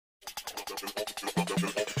Hi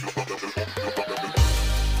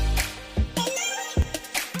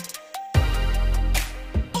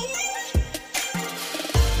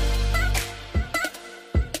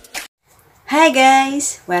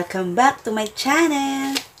guys! Welcome back to my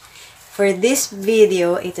channel! For this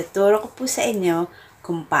video, ituturo ko po sa inyo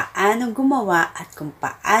kung paano gumawa at kung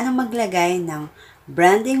paano maglagay ng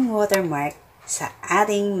branding watermark sa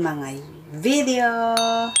ating mga video.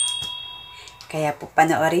 Kaya po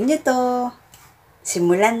panoorin nyo to.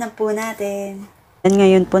 Simulan na po natin. And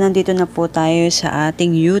ngayon po, nandito na po tayo sa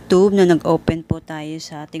ating YouTube na nag-open po tayo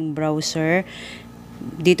sa ating browser.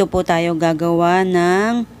 Dito po tayo gagawa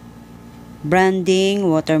ng branding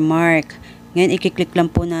watermark. Ngayon, i-click lang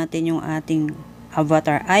po natin yung ating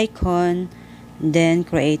avatar icon. Then,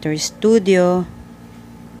 Creator Studio.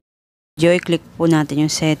 I-click po natin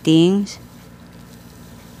yung settings.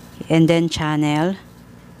 And then, channel.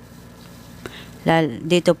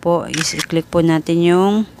 Dito po, i-click po natin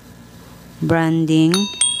yung branding.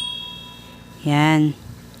 Yan.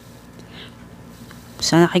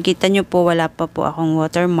 So, nakikita nyo po, wala pa po akong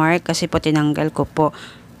watermark kasi po tinanggal ko po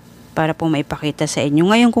para po maipakita sa inyo.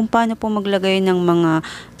 Ngayon, kung paano po maglagay ng mga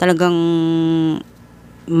talagang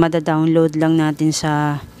mada-download lang natin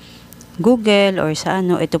sa Google or sa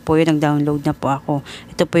ano, ito po yung nag-download na po ako.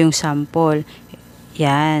 Ito po yung sample.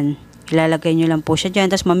 Yan. Ilalagay nyo lang po siya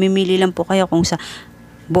dyan. Tapos mamimili lang po kayo kung sa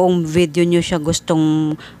buong video nyo siya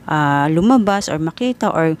gustong lumabas or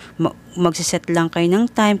makita, or magsiset lang kayo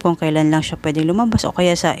ng time kung kailan lang siya pwedeng lumabas, o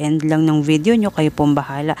kaya sa end lang ng video nyo, kayo pong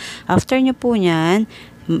bahala. After nyo po yan,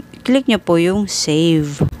 click nyo po yung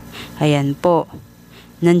save. Ayan po.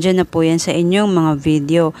 Nandyan na po yan sa inyong mga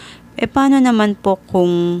video. E paano naman po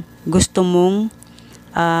kung gusto mong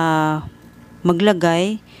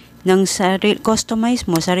maglagay ng customize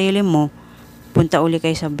mo, sarili mo? Punta uli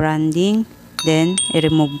kayo sa branding. Then,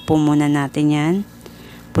 i-remove po muna natin yan.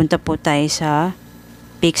 Punta po tayo sa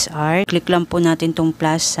PixArt. Click lang po natin tong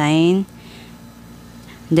plus sign.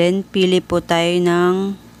 Then, pili po tayo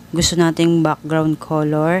ng gusto nating background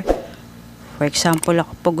color. For example,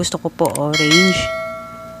 ako po gusto ko po orange.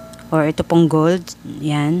 Or ito pong gold.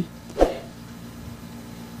 Yan.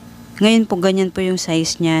 Ngayon po, ganyan po yung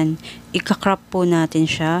size niyan. Ika-crop po natin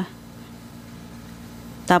siya.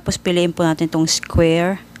 Tapos, piliin po natin tong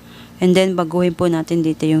square. And then, baguhin po natin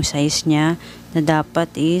dito yung size niya na dapat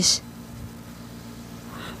is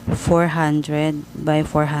 400 by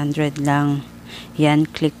 400 lang. Yan,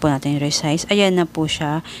 click po natin yung resize. Ayan na po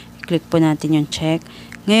siya. Click po natin yung check.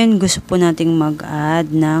 Ngayon, gusto po nating mag-add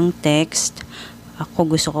ng text.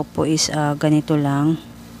 Ako gusto ko po is ganito lang.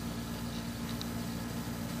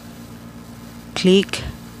 Click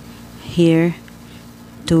here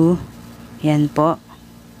to. Yan po.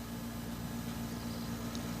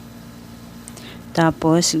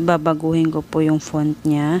 Tapos, babaguhin ko po yung font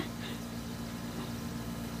niya.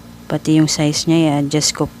 Pati yung size niya,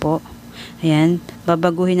 i-adjust ko po. Ayan,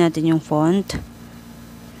 babaguhin natin yung font.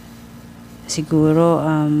 Siguro,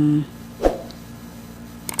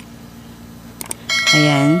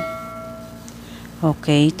 ayan.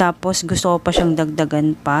 Okay, tapos gusto ko pa siyang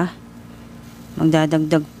dagdagan pa.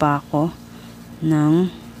 Magdadagdag pa ako ng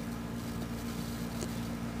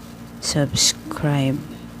subscribe.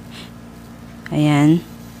 Ayan.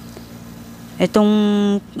 Itong,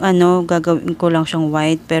 gagawin ko lang siyang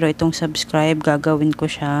white, pero itong subscribe, gagawin ko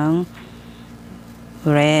siyang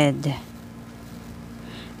red.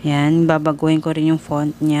 Ayan, babaguhin ko rin yung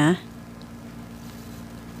font niya.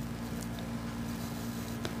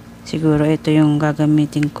 Siguro ito yung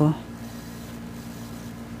gagamitin ko.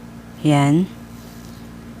 Ayan.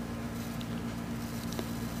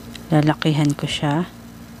 Lalakihan ko siya.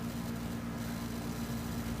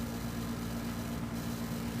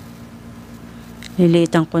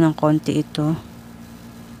 Liliitan ko ng konti ito.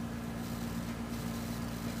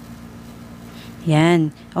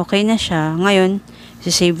 Yan. Okay na siya. Ngayon,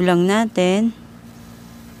 save lang natin.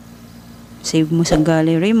 Save mo sa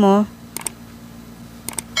gallery mo.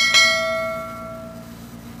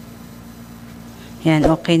 Yan.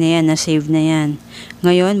 Okay na yan. Na-save na yan.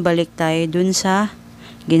 Ngayon, balik tayo dun sa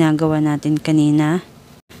ginagawa natin kanina.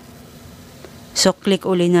 So, click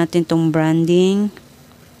uli natin tong branding.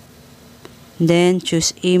 Then,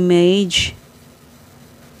 choose image.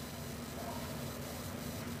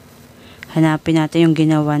 Hanapin natin yung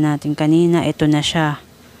ginawa natin kanina. Ito na siya.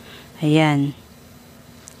 Ayan.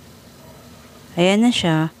 Ayan na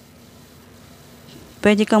siya.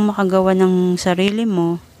 Pwede kang makagawa ng sarili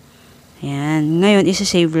mo. Ayan. Ngayon,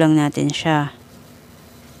 isa-save lang natin siya.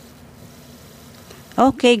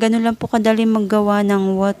 Okay, ganun lang po kadali maggawa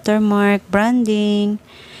ng watermark branding.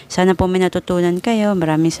 Sana po may natutunan kayo.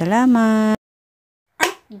 Maraming salamat.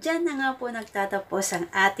 Diyan na nga po nagtatapos ang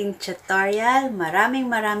ating tutorial.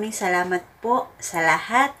 Maraming salamat po sa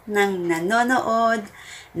lahat ng nanonood,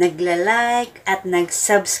 nagla-like at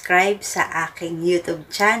nag-subscribe sa aking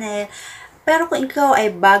YouTube channel. Pero kung ikaw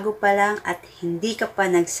ay bago pa lang at hindi ka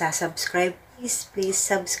pa nagsasubscribe, please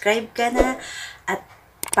subscribe ka na at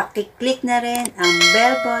pakiclick na rin ang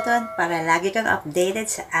bell button para lagi kang updated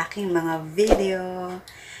sa aking mga video.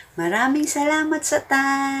 Maraming salamat sa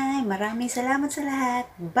time. Maraming salamat sa lahat.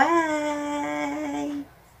 Bye!